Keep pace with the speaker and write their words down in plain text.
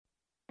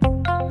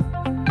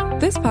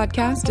This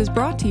podcast is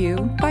brought to you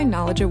by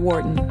Knowledge at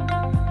Wharton.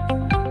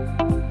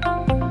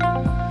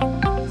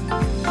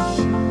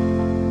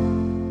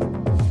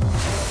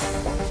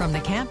 From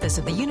the campus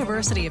of the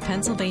University of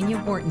Pennsylvania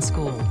Wharton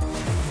School,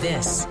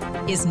 this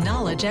is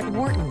Knowledge at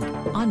Wharton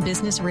on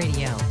Business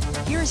Radio.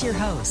 Here's your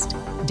host,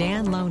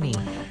 Dan Loney.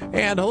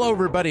 And hello,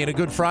 everybody, and a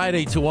good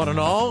Friday to one and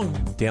all.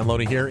 Dan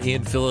Loney here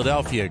in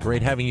Philadelphia.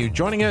 Great having you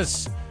joining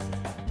us.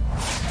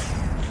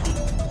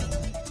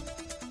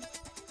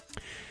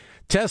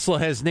 Tesla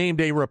has named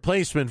a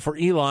replacement for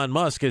Elon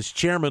Musk as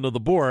chairman of the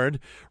board.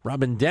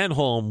 Robin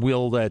Denholm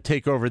will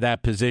take over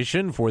that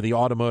position for the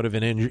automotive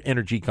and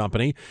energy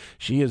company.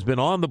 She has been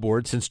on the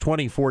board since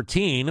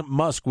 2014.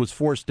 Musk was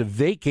forced to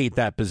vacate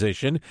that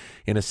position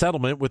in a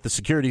settlement with the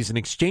Securities and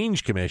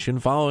Exchange Commission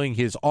following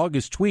his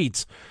August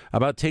tweets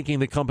about taking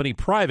the company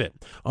private.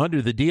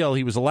 Under the deal,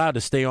 he was allowed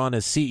to stay on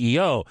as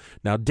CEO.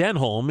 Now,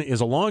 Denholm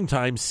is a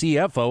longtime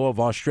CFO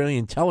of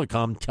Australian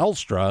telecom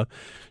Telstra.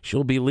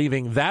 She'll be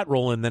leaving that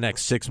role in the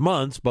next 6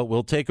 months, but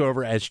will take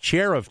over as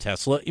chair of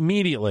Tesla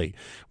immediately.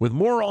 With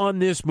more on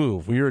this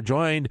move, we are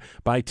joined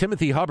by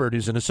Timothy Hubbard,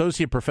 who's an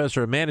associate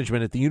professor of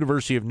management at the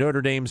University of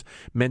Notre Dame's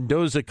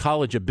Mendoza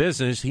College of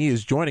Business. He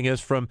is joining us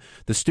from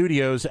the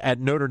studios at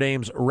Notre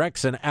Dame's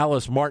Rex and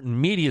Alice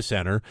Martin Media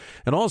Center.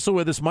 And also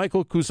with us,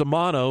 Michael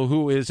Cusimano,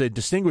 who is a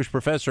distinguished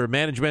professor of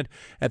management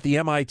at the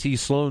MIT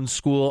Sloan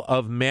School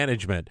of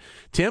Management.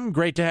 Tim,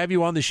 great to have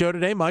you on the show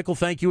today. Michael,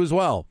 thank you as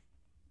well.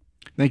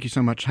 Thank you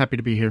so much. Happy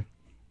to be here.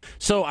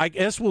 So I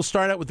guess we'll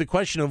start out with the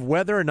question of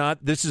whether or not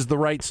this is the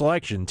right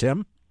selection.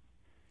 Tim?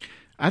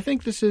 I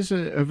think this is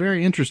a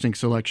very interesting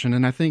selection,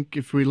 and I think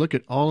if we look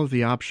at all of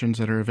the options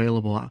that are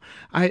available,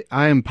 I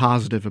am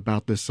positive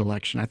about this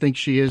selection. I think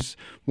she is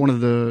one of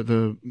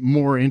the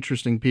more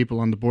interesting people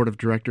on the board of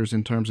directors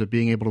in terms of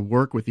being able to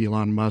work with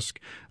Elon Musk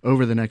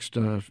over the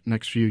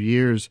next few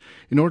years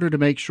in order to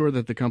make sure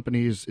that the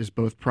company is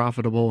both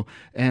profitable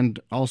and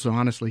also,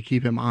 honestly,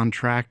 keep him on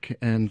track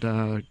and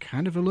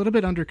kind of a little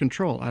bit under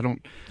control. I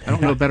don't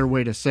know a better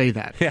way to say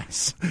that.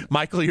 Yes.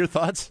 Michael, your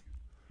thoughts?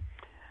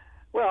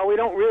 Well, we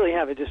don't really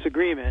have a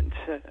disagreement,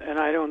 and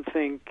I don't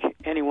think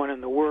anyone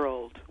in the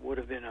world would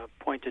have been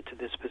appointed to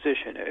this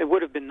position. It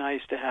would have been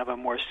nice to have a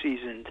more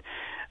seasoned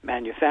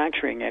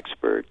manufacturing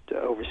expert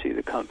oversee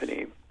the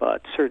company,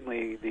 but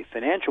certainly the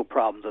financial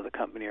problems of the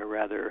company are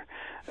rather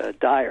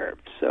dire.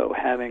 So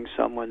having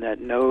someone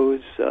that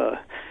knows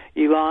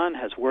Elon,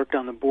 has worked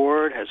on the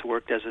board, has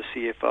worked as a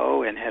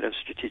CFO and head of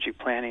strategic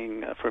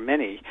planning for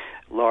many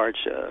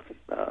large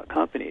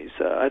companies,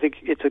 I think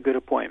it's a good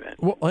appointment.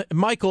 Well,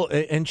 Michael,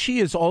 and she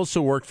has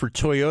also worked for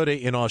Toyota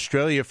in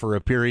Australia for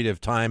a period of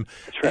time.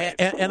 That's right.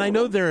 And I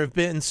know there have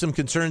been some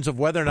concerns of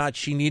whether or not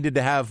she needed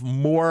to have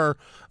more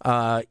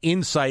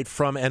insight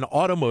from an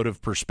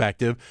automotive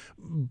perspective.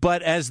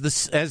 But as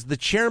the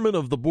chairman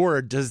of the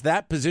board, does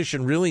that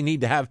position really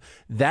need to have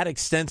that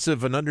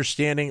extensive an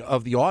understanding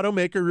of the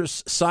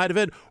automaker's side of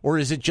it, or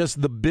is it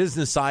just the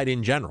business side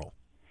in general?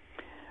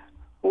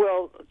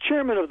 Well,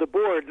 chairman of the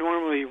board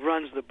normally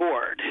runs the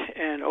board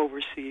and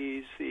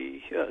oversees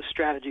the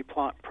strategy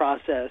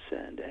process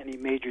and any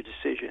major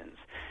decisions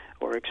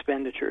or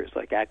expenditures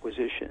like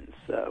acquisitions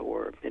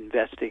or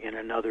investing in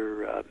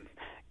another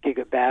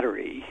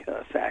gigabattery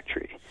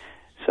factory.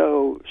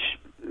 So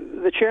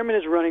the chairman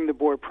is running the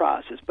board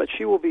process, but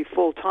she will be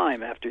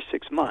full-time after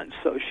 6 months.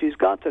 So she's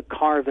got to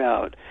carve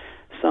out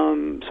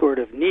some sort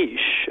of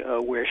niche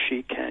where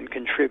she can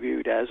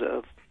contribute as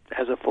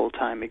a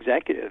full-time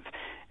executive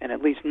and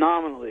at least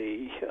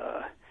nominally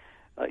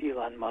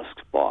Elon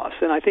Musk's boss.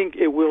 And I think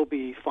it will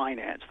be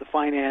finance, the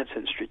finance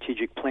and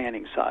strategic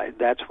planning side.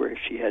 That's where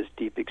she has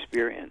deep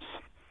experience.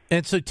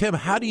 And so, Tim,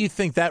 how do you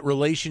think that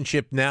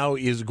relationship now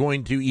is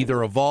going to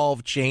either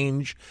evolve,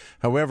 change,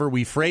 however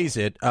we phrase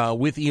it,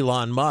 with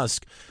Elon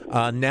Musk,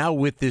 now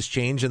with this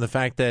change and the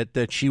fact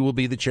that she will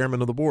be the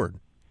chairman of the board?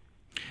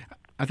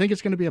 I think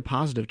it's going to be a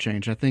positive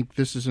change. I think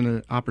this is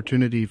an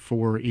opportunity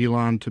for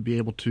Elon to be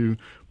able to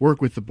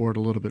work with the board a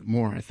little bit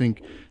more. I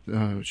think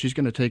she's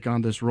going to take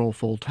on this role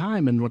full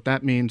time, and what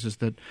that means is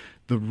that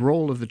the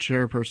role of the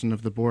chairperson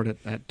of the board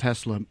at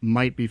Tesla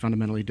might be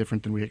fundamentally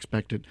different than we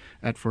expected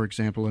at, for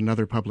example,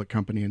 another public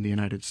company in the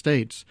United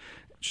States.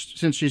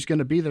 Since she's going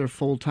to be there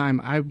full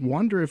time, I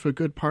wonder if a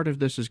good part of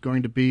this is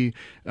going to be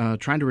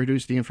trying to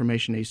reduce the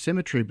information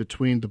asymmetry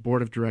between the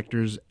board of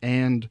directors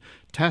and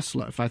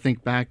Tesla. If I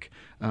think back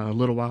a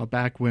little while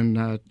back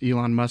when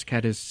Elon Musk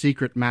had his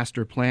secret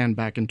master plan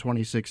back in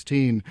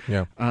 2016,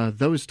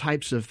 those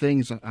types of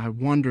things, I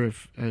wonder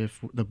if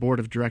the board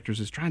of directors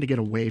is trying to get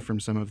away from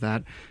some of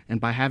that. And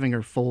by having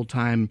her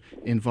full-time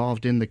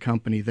involved in the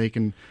company, they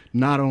can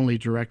not only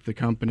direct the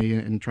company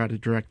and try to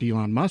direct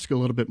Elon Musk a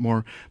little bit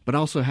more, but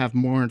also have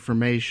more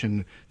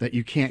information that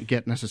you can't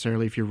get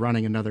necessarily if you're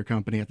running another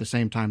company at the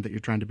same time that you're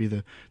trying to be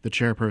the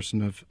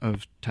chairperson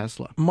of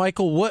Tesla.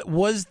 Michael, what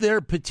was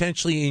there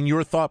potentially in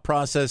your thought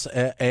process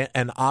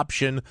an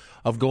option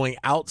of going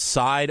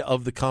outside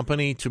of the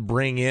company to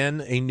bring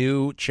in a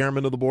new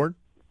chairman of the board?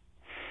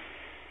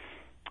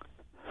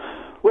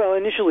 Well, Well,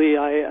 initially,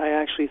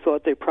 I actually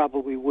thought they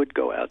probably would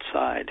go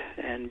outside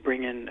and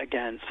bring in,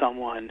 again,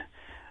 someone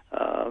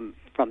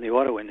from the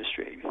auto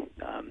industry.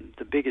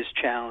 The biggest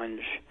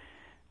challenge,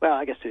 well,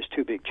 I guess there's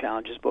two big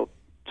challenges, but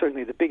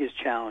certainly the biggest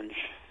challenge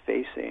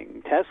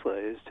facing Tesla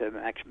is to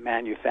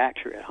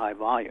manufacture at high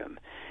volume.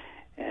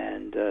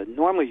 And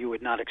normally you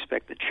would not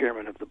expect the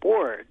chairman of the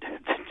board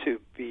to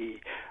be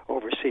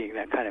overseeing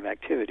that kind of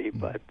activity,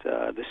 but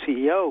the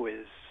CEO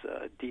is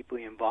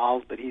deeply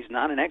involved, but he's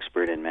not an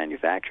expert in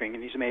manufacturing,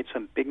 and he's made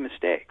some big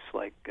mistakes,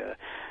 like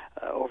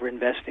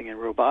over-investing in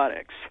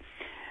robotics.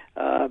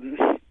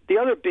 The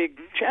other big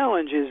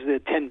challenge is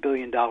the $10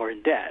 billion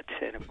in debt,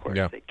 and of course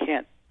they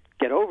can't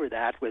get over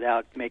that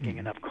without making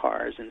enough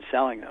cars and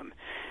selling them.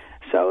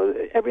 So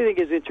everything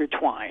is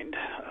intertwined,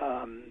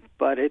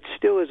 but it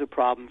still is a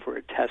problem for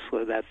a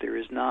Tesla that there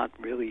is not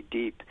really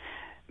deep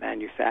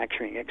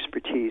manufacturing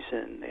expertise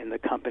in the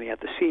company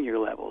at the senior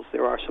levels.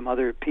 There are some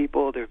other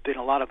people. There have been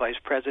a lot of vice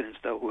presidents,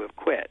 though, who have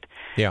quit.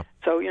 Yeah.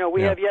 So,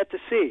 we have yet to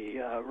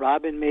see.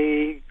 Robin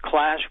may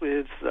clash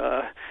with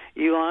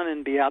Elon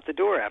and be out the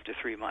door after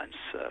 3 months.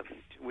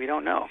 We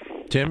don't know.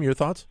 Tim, your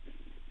thoughts?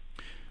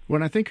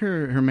 Well, I think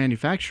her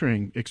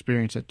manufacturing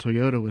experience at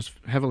Toyota was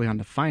heavily on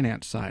the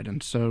finance side,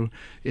 and so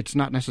it's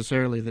not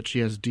necessarily that she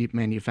has deep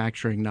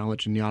manufacturing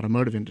knowledge in the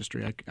automotive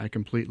industry. I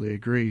completely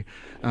agree.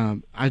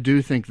 I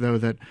do think, though,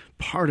 that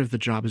part of the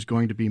job is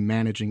going to be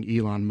managing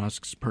Elon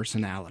Musk's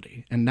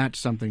personality, and that's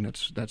something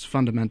that's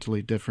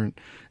fundamentally different.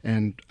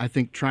 And I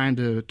think trying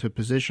to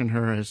position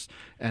her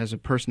as a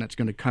person that's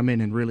going to come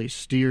in and really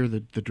steer the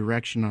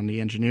direction on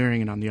the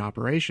engineering and on the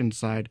operations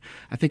side,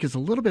 I think is a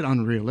little bit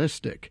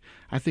unrealistic.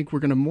 I think we're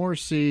going to more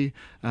see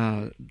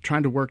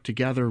trying to work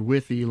together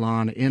with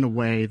Elon in a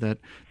way that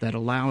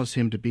allows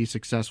him to be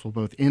successful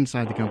both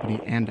inside the company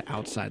and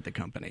outside the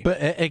company.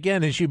 But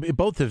again, as you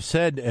both have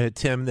said,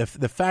 Tim, the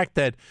fact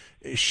that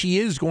she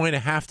is going to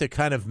have to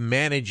kind of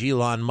manage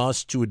Elon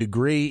Musk to a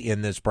degree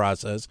in this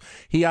process.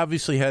 He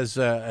obviously has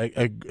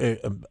a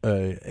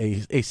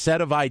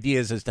set of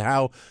ideas as to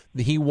how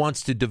he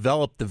wants to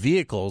develop the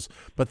vehicles,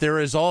 but there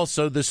is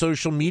also the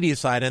social media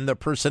side and the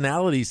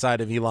personality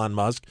side of Elon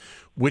Musk,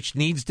 which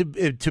needs to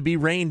be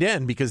reined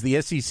in, because the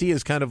SEC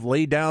has kind of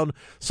laid down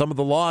some of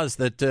the laws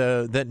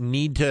that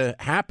need to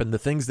happen, the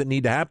things that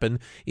need to happen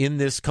in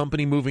this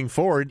company moving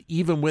forward,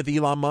 even with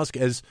Elon Musk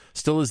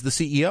still as the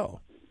CEO.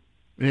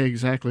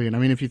 Exactly. And I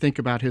mean, if you think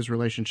about his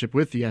relationship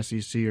with the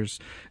SEC, or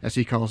as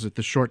he calls it,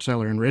 the Short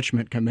Seller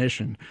Enrichment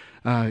Commission,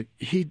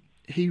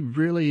 he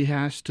really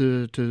has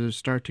to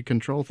start to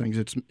control things.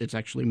 It's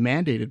actually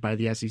mandated by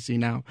the SEC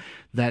now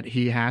that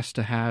he has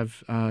to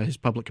have his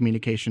public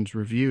communications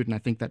reviewed, and I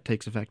think that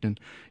takes effect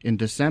in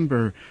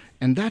December.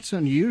 And that's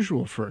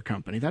unusual for a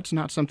company. That's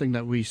not something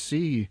that we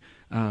see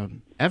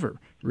ever,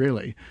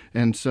 really.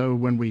 And so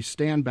when we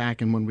stand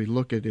back and when we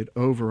look at it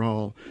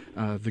overall,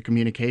 the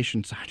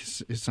communication side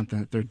is something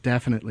that they're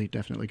definitely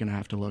going to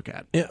have to look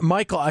at. Yeah,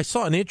 Michael, I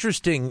saw an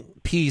interesting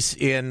piece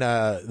in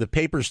the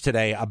papers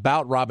today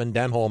about Robin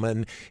Denholm,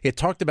 and it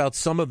talked about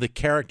some of the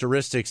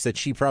characteristics that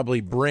she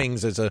probably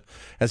brings as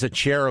a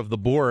chair of the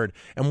board.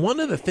 And one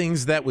of the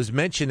things that was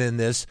mentioned in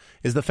this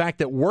is the fact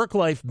that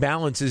work-life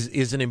balance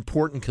is an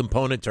important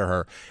component to her.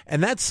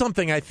 And that's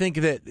something I think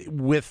that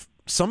with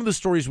some of the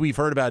stories we've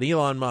heard about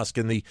Elon Musk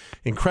and the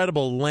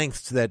incredible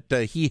lengths that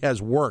he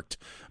has worked,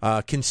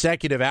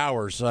 consecutive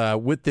hours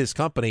with this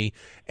company,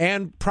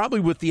 and probably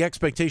with the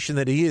expectation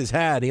that he has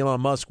had,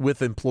 Elon Musk,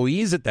 with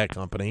employees at that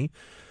company,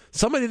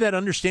 somebody that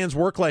understands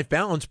work-life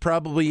balance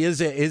probably is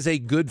a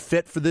good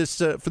fit for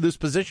this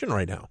position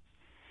right now.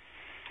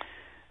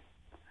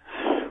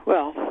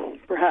 Well,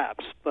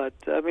 perhaps, but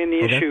I mean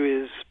the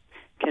issue is,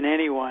 can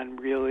anyone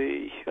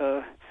really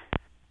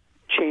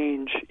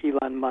change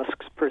Elon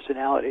Musk's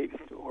personality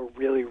or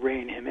really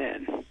rein him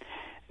in?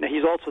 Now,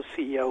 he's also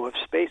CEO of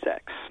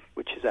SpaceX,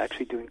 which is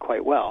actually doing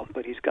quite well,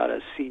 but he's got a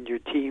senior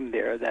team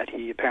there that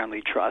he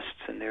apparently trusts,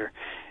 and they're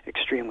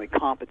extremely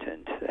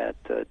competent. At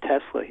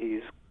Tesla,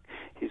 he's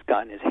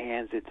gotten his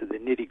hands into the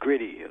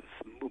nitty-gritty of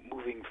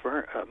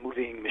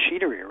moving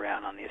machinery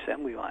around on the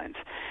assembly lines.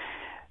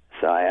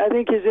 So I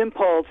think his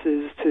impulse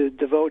is to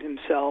devote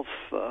himself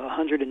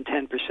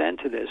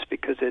 110% to this,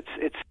 because it's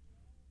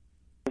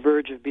the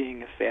verge of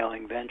being a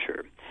failing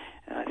venture.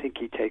 And I think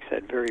he takes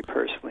that very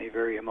personally,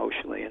 very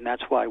emotionally, and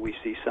that's why we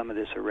see some of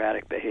this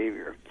erratic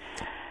behavior.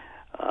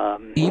 I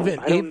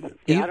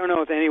don't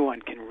know if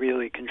anyone can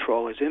really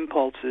control his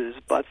impulses,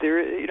 but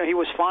he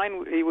was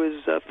fined. He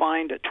was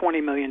fined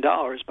 $20 million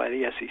by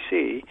the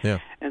SEC,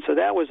 and so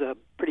that was a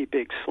pretty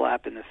big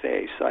slap in the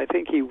face. So I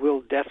think he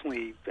will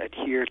definitely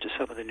adhere to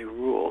some of the new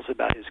rules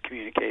about his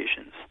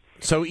communications.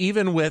 So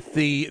even with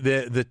the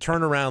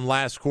turnaround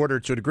last quarter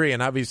to a degree,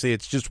 and obviously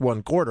it's just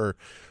one quarter,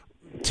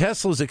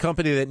 Tesla's a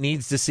company that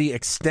needs to see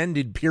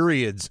extended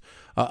periods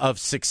of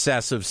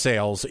successive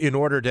sales in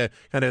order to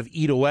kind of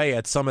eat away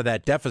at some of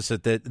that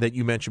deficit that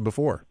you mentioned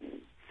before.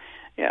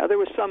 Yeah, there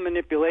was some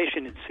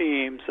manipulation, it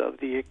seems, of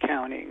the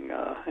accounting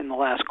in the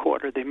last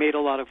quarter. They made a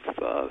lot of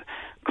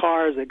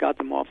cars, they got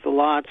them off the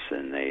lots,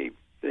 and they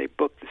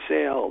booked the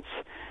sales.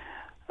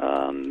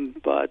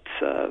 But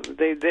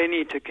they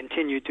need to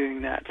continue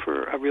doing that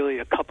for really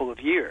a couple of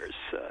years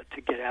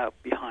to get out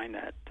behind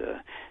that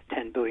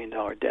 $10 billion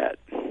debt.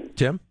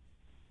 Tim?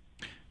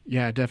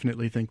 Yeah, I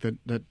definitely think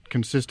that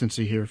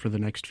consistency here for the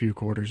next few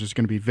quarters is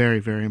going to be very,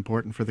 very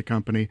important for the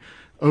company.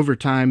 Over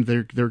time,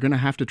 they're going to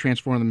have to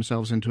transform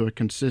themselves into a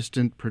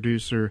consistent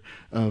producer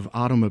of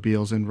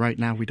automobiles, and right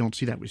now we don't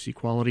see that. We see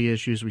quality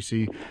issues, we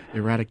see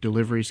erratic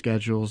delivery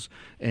schedules,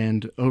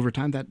 and over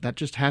time that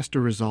just has to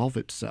resolve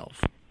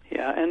itself.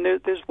 Yeah, and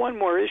there's one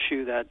more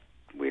issue that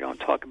we don't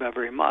talk about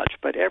very much,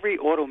 but every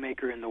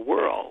automaker in the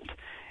world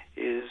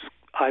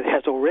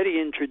has already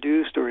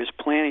introduced or is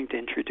planning to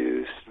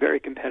introduce very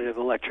competitive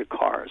electric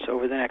cars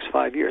over the next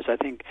 5 years. I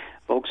think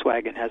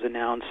Volkswagen has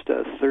announced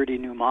 30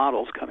 new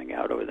models coming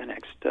out over the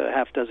next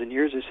half dozen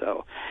years or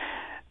so.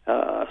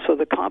 So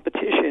the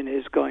competition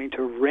is going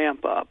to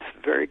ramp up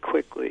very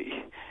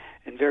quickly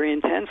and very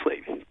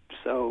intensely.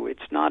 So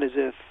it's not as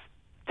if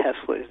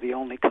Tesla is the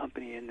only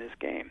company in this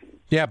game.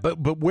 Yeah, but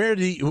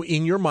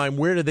in your mind,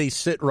 where do they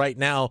sit right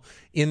now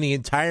in the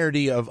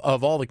entirety of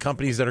all the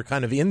companies that are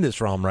kind of in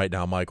this realm right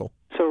now, Michael?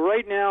 So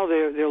right now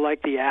they're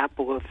like the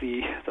Apple of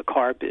the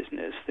car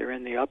business. They're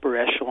in the upper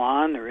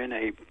echelon. They're in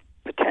a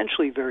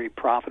potentially very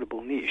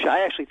profitable niche.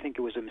 I actually think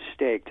it was a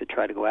mistake to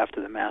try to go after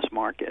the mass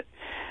market.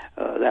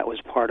 That was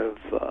part of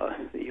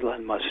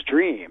Elon Musk's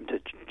dream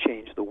to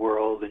change the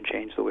world and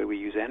change the way we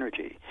use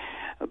energy.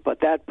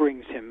 But that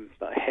brings him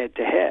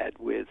head-to-head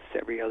with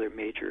every other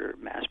major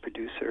mass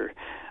producer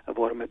of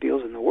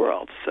automobiles in the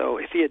world. So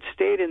if he had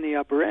stayed in the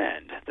upper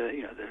end,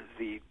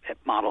 the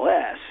Model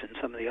S and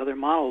some of the other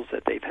models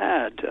that they've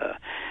had, the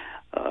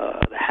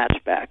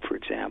hatchback, for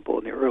example,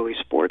 and the early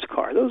sports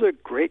car, those are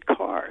great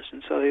cars.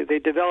 And so they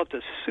developed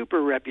a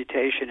super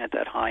reputation at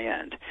that high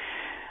end.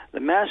 The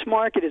mass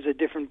market is a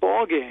different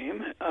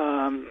ballgame,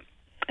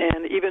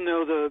 and even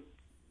though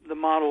the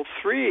Model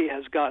 3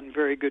 has gotten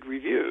very good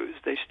reviews,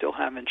 they still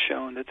haven't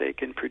shown that they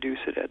can produce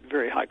it at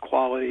very high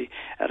quality,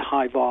 at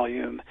high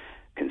volume,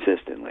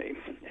 consistently.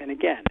 And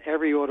again,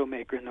 every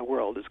automaker in the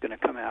world is going to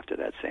come after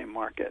that same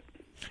market.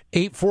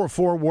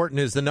 844-WHARTON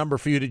is the number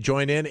for you to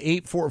join in,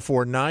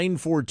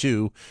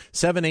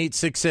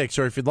 844-942-7866.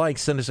 Or if you'd like,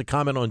 send us a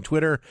comment on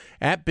Twitter,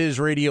 at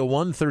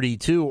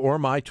BizRadio132, or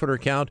my Twitter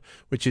account,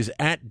 which is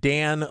at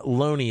Dan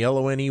Loney,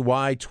 Loney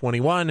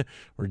 21.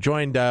 We're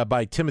joined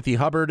by Timothy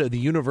Hubbard of the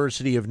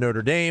University of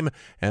Notre Dame,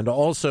 and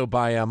also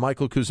by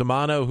Michael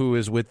Cusimano, who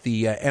is with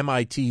the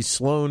MIT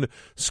Sloan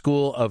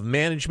School of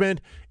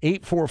Management.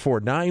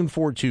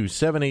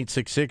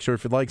 844-942-7866. Or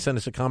if you'd like, send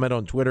us a comment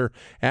on Twitter,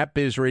 at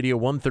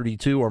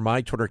BizRadio132, or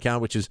my Twitter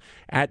account, which is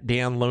at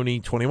Dan Loney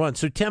 21.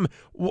 So, Tim,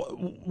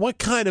 what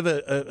kind of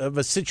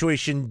a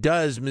situation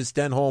does Ms.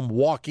 Denholm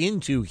walk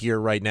into here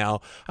right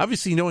now?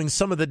 Obviously, knowing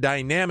some of the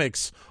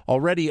dynamics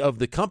already of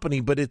the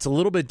company, but it's a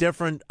little bit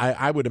different,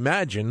 I would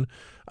imagine,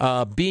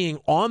 being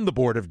on the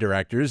board of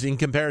directors in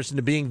comparison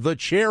to being the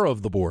chair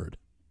of the board.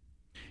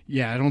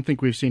 Yeah, I don't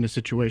think we've seen a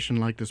situation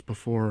like this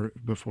before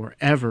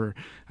ever.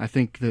 I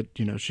think that,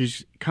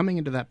 she's coming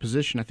into that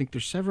position. I think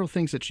there's several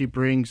things that she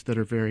brings that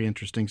are very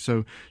interesting.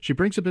 So she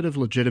brings a bit of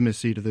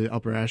legitimacy to the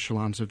upper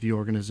echelons of the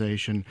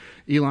organization.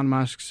 Elon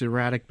Musk's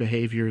erratic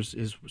behaviors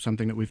is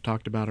something that we've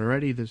talked about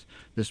already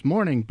this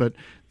morning, but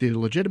the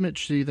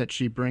legitimacy that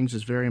she brings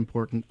is very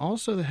important.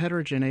 Also, the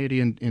heterogeneity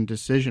in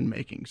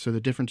decision-making, so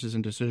the differences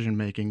in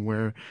decision-making,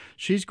 where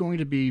she's going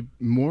to be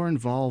more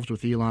involved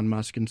with Elon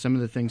Musk and some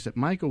of the things that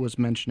Michael was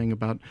mentioning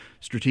about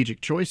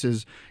strategic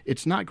choices.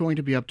 It's not going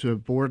to be up to a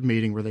board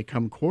meeting where they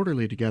come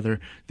quarterly together.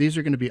 These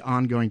are going to be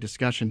ongoing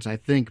discussions, I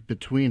think,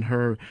 between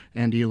her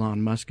and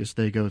Elon Musk as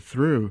they go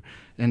through.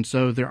 And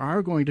so there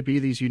are going to be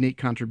these unique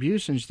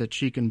contributions that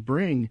she can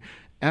bring.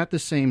 At the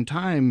same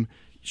time,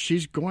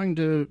 she's going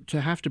to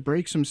have to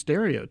break some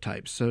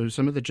stereotypes. So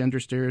some of the gender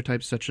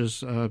stereotypes, such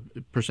as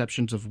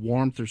perceptions of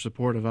warmth or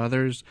support of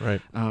others, right,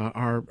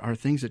 are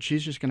things that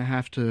she's just going to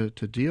have to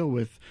deal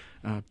with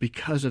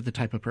because of the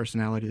type of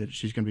personality that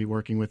she's going to be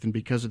working with and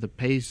because of the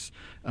pace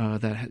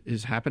that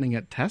is happening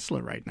at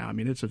Tesla right now. I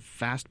mean, it's a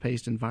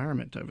fast-paced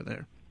environment over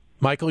there.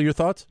 Michael, your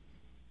thoughts?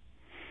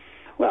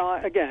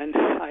 Well, again,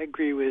 I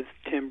agree with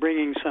Tim.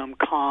 Bringing some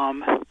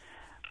calm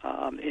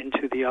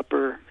into the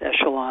upper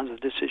echelons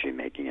of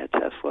decision-making at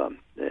Tesla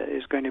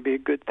is going to be a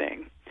good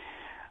thing.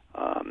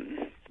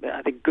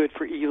 I think good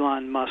for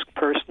Elon Musk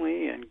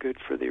personally and good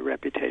for the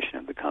reputation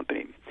of the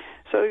company.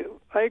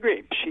 So I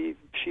agree. She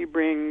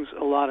brings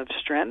a lot of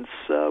strengths.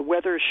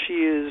 Whether she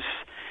is,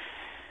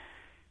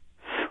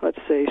 let's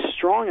say,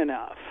 strong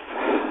enough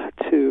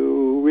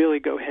to really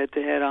go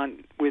head-to-head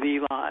with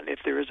Elon if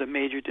there is a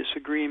major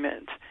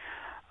disagreement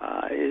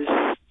is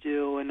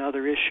still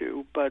another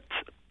issue. But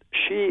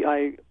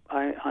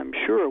I'm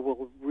sure,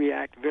 will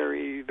react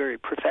very, very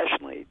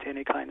professionally to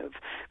any kind of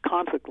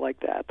conflict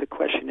like that. The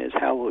question is,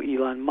 how will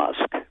Elon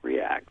Musk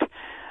react?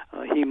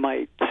 He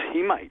might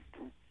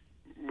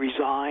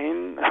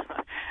resign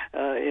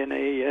in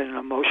an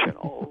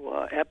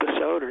emotional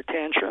episode or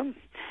tantrum.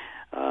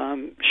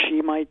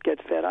 She might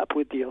get fed up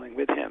with dealing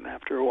with him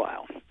after a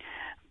while.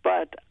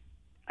 But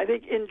I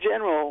think in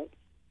general,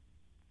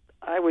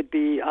 I would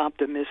be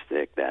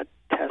optimistic that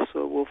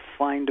Tesla will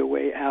find a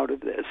way out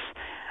of this.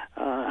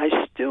 I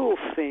still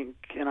think,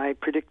 and I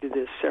predicted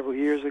this several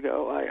years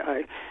ago,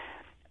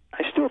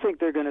 I still think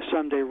they're going to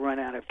someday run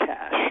out of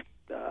cash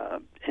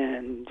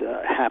and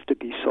have to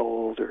be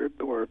sold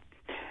or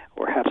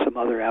have some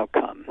other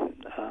outcome.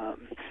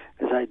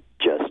 Because I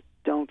just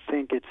don't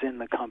think it's in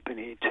the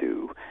company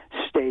to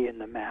stay in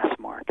the mass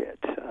market.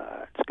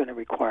 It's going to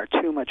require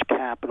too much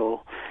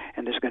capital,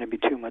 and there's going to be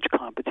too much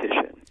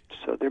competition.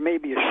 So there may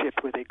be a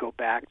shift where they go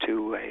back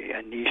to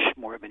a niche,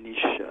 more of a niche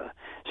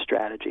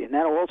strategy, and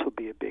that'll also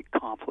be a big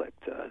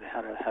conflict,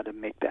 how to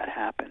make that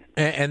happen.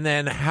 And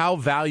then how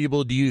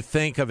valuable do you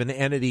think of an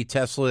entity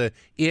Tesla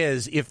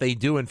is if they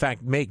do, in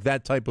fact, make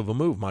that type of a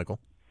move, Michael?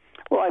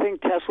 Well, I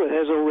think Tesla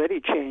has already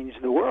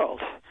changed the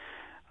world.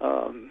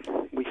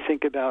 We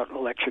think about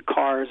electric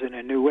cars in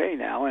a new way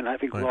now, and I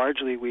think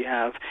largely we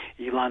have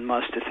Elon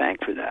Musk to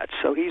thank for that.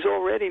 So he's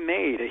already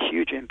made a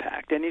huge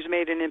impact, and he's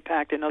made an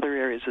impact in other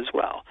areas as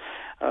well,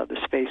 the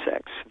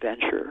SpaceX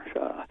venture.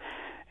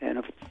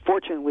 And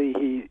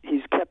fortunately,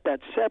 he's kept that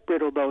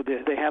separate, although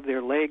they have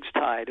their legs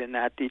tied in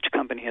that each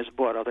company has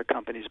bought other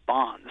companies'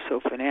 bonds. So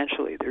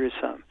financially, there is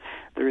some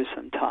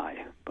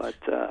tie. But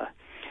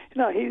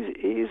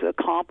he's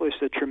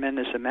accomplished a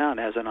tremendous amount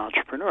as an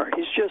entrepreneur.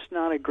 He's just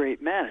not a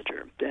great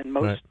manager, and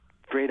most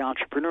great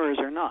entrepreneurs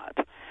are not.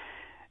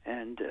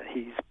 And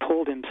he's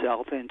pulled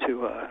himself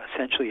into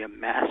essentially a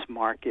mass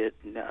market,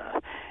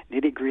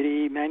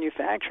 nitty-gritty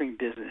manufacturing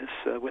business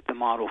with the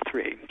Model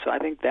 3. So I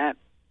think that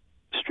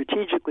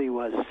strategically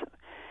was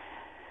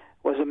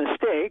a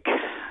mistake,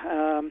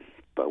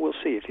 but we'll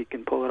see if he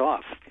can pull it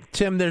off.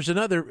 Tim, there's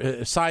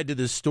another side to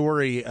this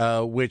story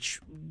which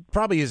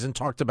probably isn't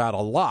talked about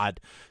a lot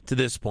to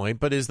this point,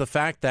 but is the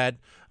fact that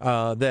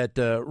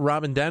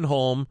Robin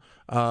Denholm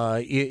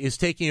is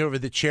taking over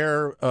the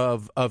chair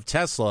of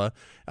Tesla.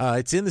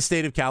 It's in the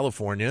state of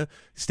California.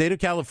 The state of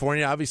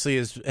California obviously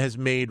has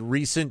made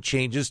recent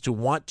changes to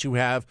want to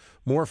have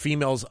more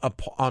females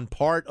on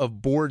part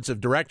of boards of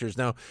directors.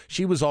 Now,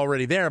 she was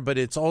already there, but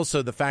it's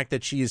also the fact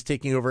that she is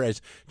taking over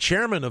as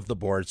chairman of the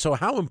board. So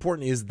how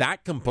important is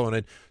that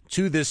component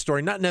to this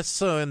story? Not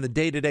necessarily in the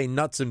day-to-day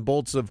nuts and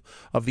bolts of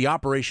the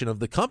operation of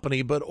the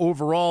company, but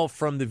overall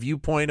from the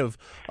viewpoint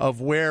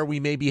of where we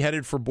may be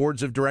headed for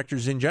boards of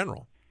directors in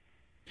general.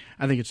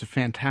 I think it's a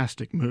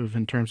fantastic move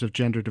in terms of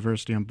gender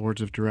diversity on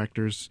boards of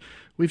directors.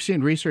 We've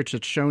seen research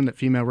that's shown that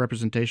female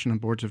representation on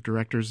boards of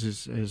directors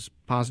is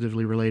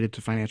positively related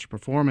to financial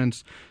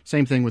performance.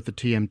 Same thing with the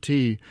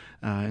TMT.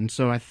 And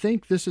so I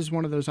think this is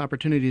one of those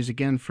opportunities,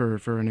 again,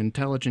 for an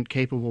intelligent,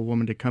 capable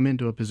woman to come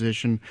into a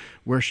position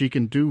where she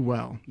can do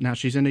well. Now,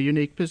 she's in a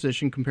unique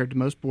position compared to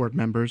most board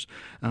members,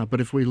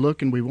 but if we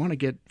look and we want to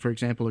get, for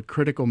example, a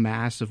critical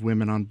mass of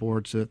women on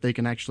board so that they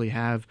can actually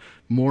have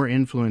more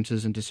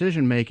influences in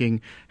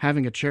decision-making,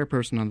 having a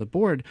chairperson on the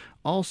board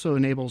also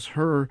enables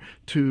her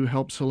to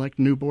help select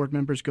new board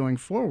members going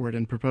forward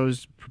and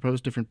propose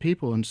different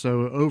people. And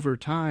so over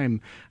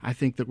time, I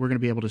think that we're going to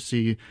be able to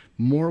see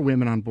more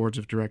women on boards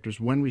of directors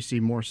when we see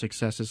more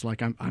successes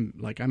like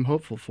I'm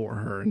hopeful for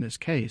her in this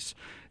case.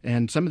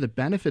 And some of the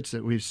benefits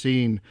that we've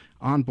seen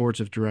on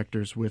boards of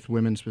directors with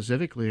women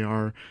specifically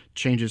are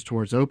changes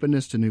towards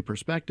openness to new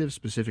perspectives,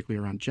 specifically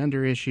around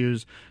gender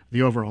issues.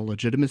 The overall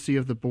legitimacy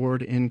of the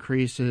board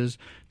increases.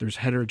 There's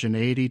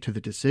heterogeneity to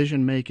the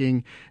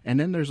decision-making.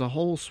 And then there's a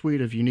whole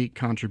suite of unique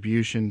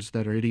contributions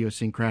that are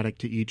idiosyncratic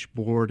to each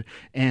board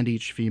and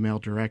each female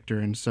director.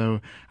 And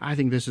so I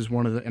think this is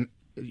one of the... And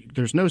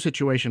there's no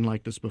situation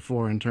like this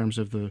before in terms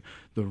of the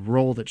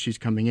role that she's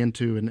coming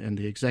into and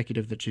the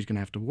executive that she's going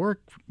to have to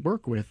work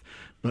with.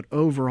 But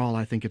overall,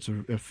 I think it's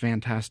a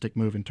fantastic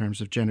move in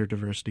terms of gender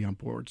diversity on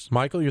boards.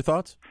 Michael, your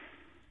thoughts?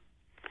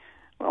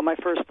 Well, my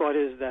first thought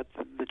is that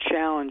the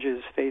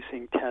challenges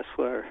facing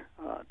Tesla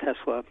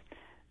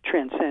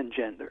transcend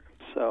gender.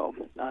 So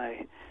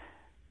I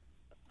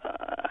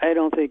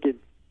don't think it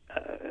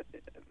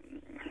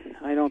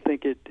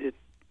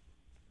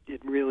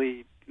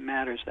really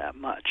matters that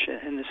much,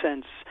 in the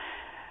sense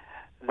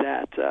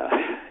that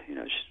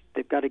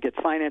they've got to get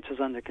finances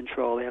under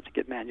control. They have to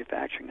get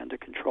manufacturing under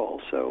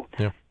control. So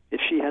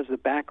if she has the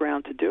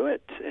background to do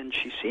it, and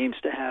she seems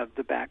to have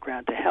the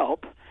background to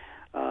help,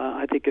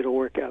 I think it'll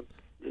work out.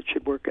 It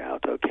should work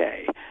out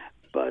okay.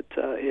 But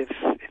if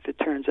it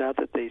turns out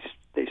that they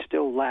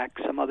still lack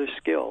some other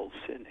skills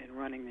in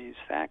running these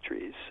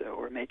factories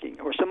or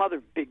some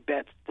other big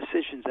bet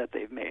decisions that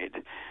they've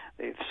made,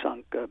 they've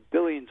sunk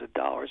billions of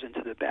dollars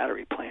into the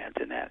battery plant,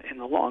 and that in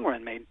the long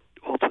run may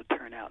also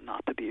turn out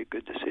not to be a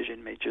good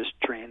decision, may just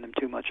drain them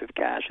too much of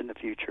cash in the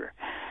future.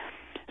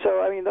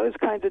 So, I mean, those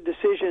kinds of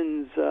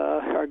decisions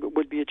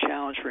would be a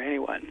challenge for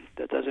anyone.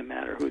 That doesn't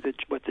matter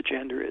what the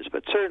gender is.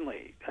 But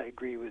certainly, I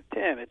agree with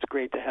Tim. It's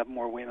great to have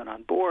more women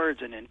on boards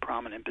and in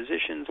prominent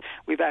positions.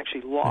 We've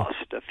actually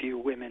lost a few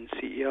women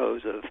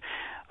CEOs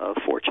of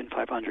Fortune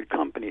 500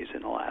 companies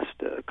in the last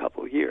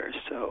couple of years.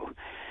 So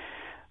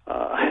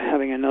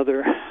having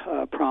another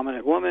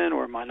prominent woman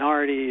or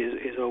minority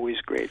is always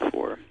great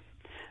for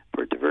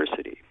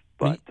diversity.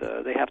 but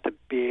they have to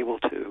be able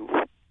to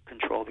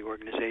control the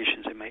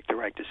organizations and make the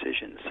right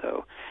decisions.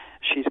 So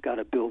she's got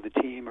to build a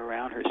team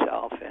around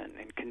herself and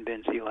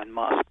convince Elon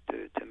Musk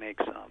to make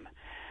some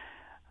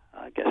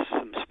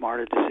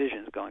smarter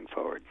decisions going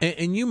forward.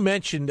 And you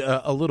mentioned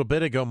a little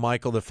bit ago,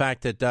 Michael, the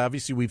fact that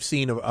obviously we've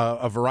seen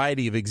a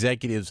variety of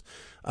executives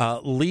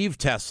leave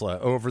Tesla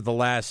over the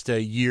last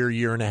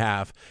year and a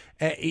half.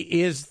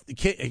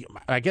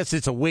 I guess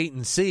it's a wait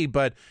and see,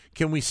 but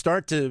can we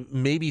start to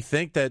maybe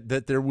think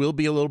that there will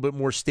be a little bit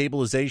more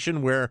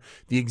stabilization where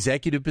the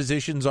executive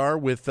positions are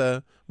with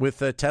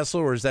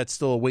Tesla, or is that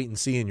still a wait and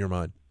see in your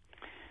mind?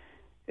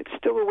 It's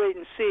still a wait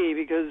and see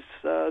because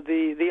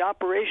the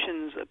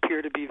operations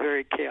appear to be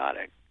very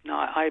chaotic.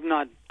 Now, I've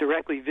not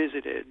directly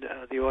visited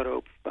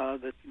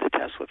the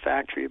Tesla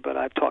factory, but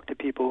I've talked to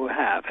people who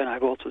have, and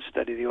I've also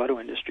studied the auto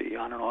industry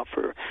on and off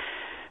for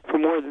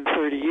more than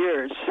 30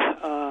 years.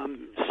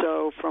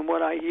 So from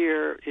what I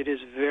hear, it is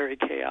very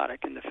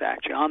chaotic in the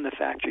factory, on the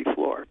factory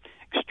floor.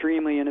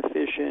 Extremely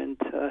inefficient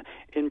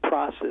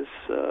in-process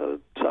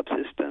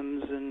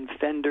subsystems and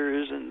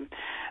fenders and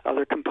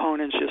other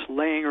components just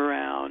laying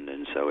around,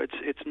 and so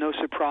it's no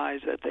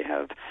surprise that they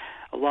have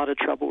a lot of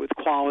trouble with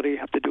quality,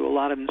 have to do a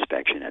lot of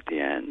inspection at the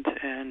end,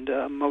 and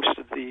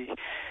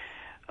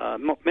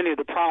many of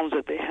the problems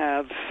that they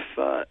have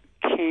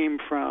came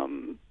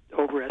from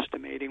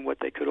overestimating what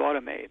they could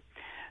automate.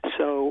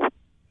 So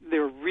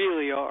there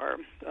really are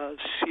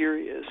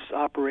serious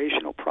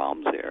operational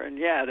problems there, and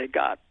they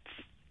got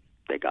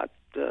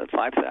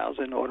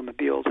 5,000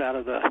 automobiles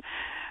out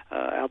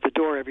the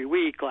door every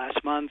week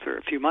last month or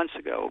a few months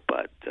ago,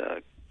 but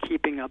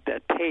keeping up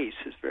that pace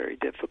is very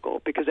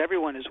difficult because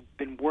everyone has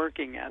been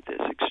working at this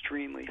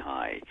extremely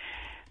high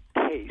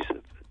pace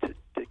to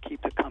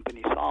keep the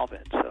company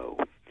solvent. So,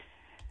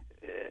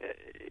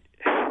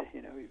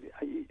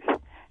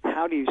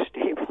 how do you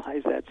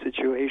stabilize that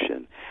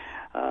situation?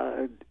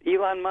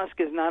 Elon Musk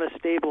is not a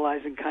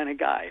stabilizing kind of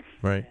guy,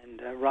 right?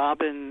 And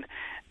Robin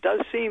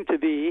does seem to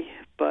be,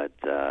 but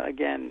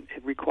again,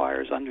 it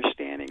requires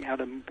understanding how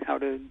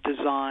to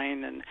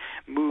design and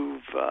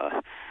move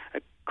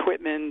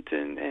equipment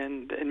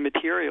and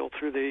material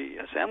through the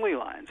assembly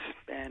lines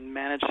and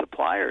manage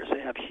suppliers.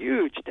 They have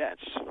huge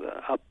debts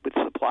up with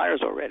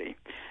suppliers already,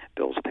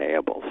 bills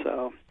payable.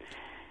 So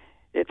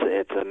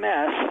it's a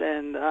mess,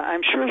 and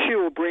I'm sure she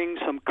will bring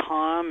some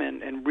calm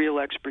and real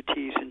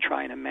expertise in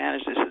trying to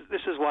manage this.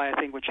 This is why I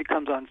think when she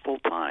comes on full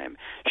time,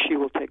 she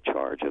will take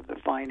charge of the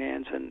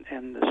finance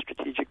and the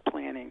strategic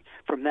planning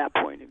from that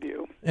point of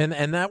view.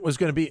 And that was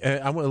going to be,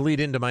 I want to lead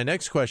into my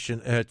next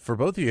question for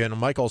both of you, and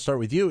Michael, I'll start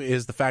with you,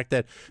 is the fact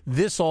that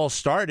this all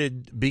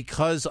started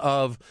because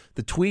of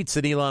the tweets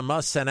that Elon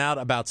Musk sent out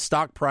about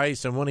stock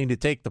price and wanting to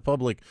take the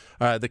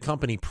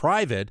company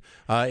private.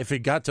 If it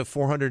got to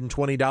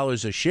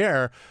 $420 a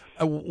share,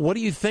 what do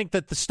you think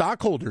that the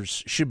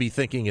stockholders should be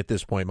thinking at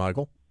this point,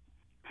 Michael?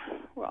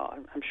 Well,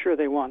 I'm sure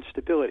they want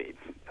stability.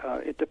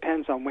 It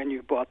depends on when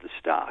you bought the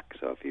stock.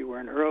 So if you were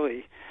an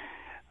early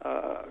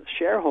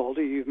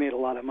shareholder, you've made a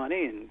lot of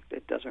money, and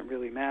it doesn't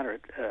really matter.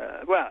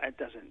 Well, it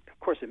doesn't. Of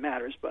course, it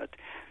matters, but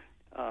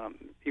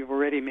you've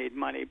already made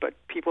money. But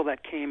people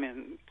that came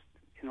in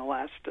the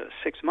last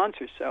 6 months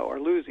or so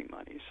are losing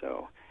money.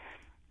 So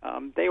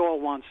they all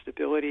want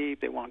stability.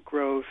 They want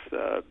growth.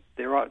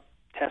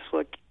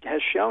 Tesla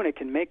has shown it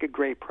can make a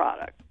great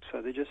product,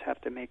 so they just have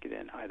to make it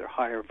in either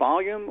higher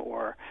volume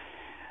or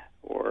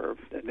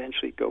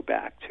eventually go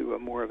back to a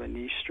more of a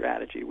niche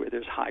strategy where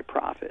there's high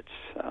profits.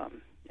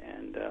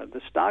 And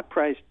the stock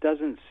price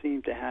doesn't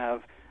seem to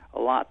have a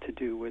lot to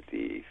do with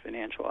the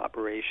financial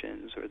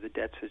operations or the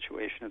debt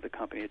situation of the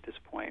company at this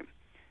point.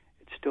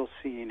 It's still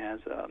seen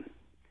as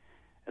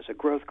a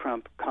growth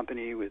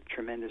company with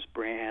tremendous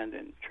brand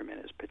and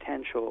tremendous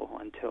potential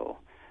until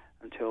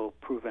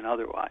proven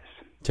otherwise.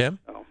 Tim?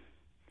 So,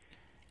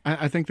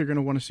 I think they're going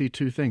to want to see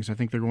two things. I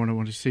think they're going to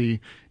want to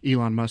see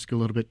Elon Musk a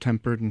little bit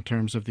tempered in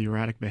terms of the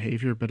erratic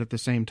behavior, but at the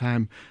same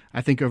time,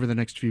 I think over the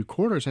next few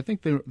quarters, I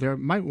think they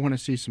might want to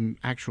see some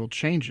actual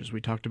changes.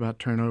 We talked about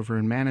turnover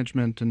in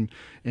management and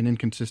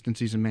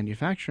inconsistencies in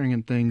manufacturing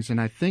and things, and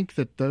I think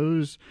that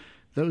those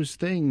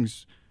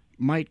things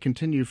might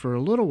continue for a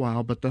little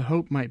while, but the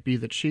hope might be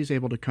that she's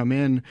able to come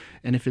in,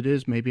 and if it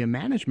is maybe a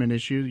management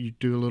issue, you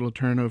do a little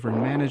turnover in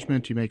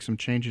management, you make some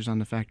changes on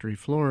the factory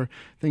floor,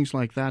 things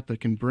like that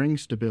can bring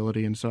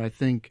stability. And so I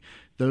think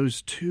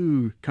those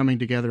two coming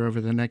together over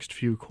the next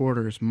few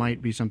quarters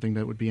might be something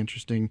that would be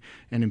interesting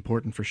and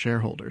important for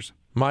shareholders.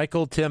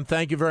 Michael, Tim,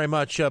 thank you very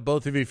much,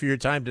 both of you, for your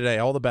time today.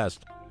 All the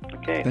best.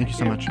 Okay. Thank you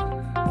so much.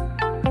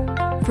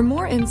 For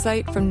more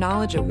insight from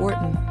Knowledge at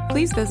Wharton,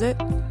 please visit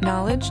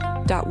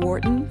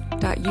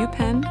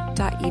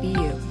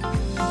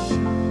knowledge.wharton.upenn.edu.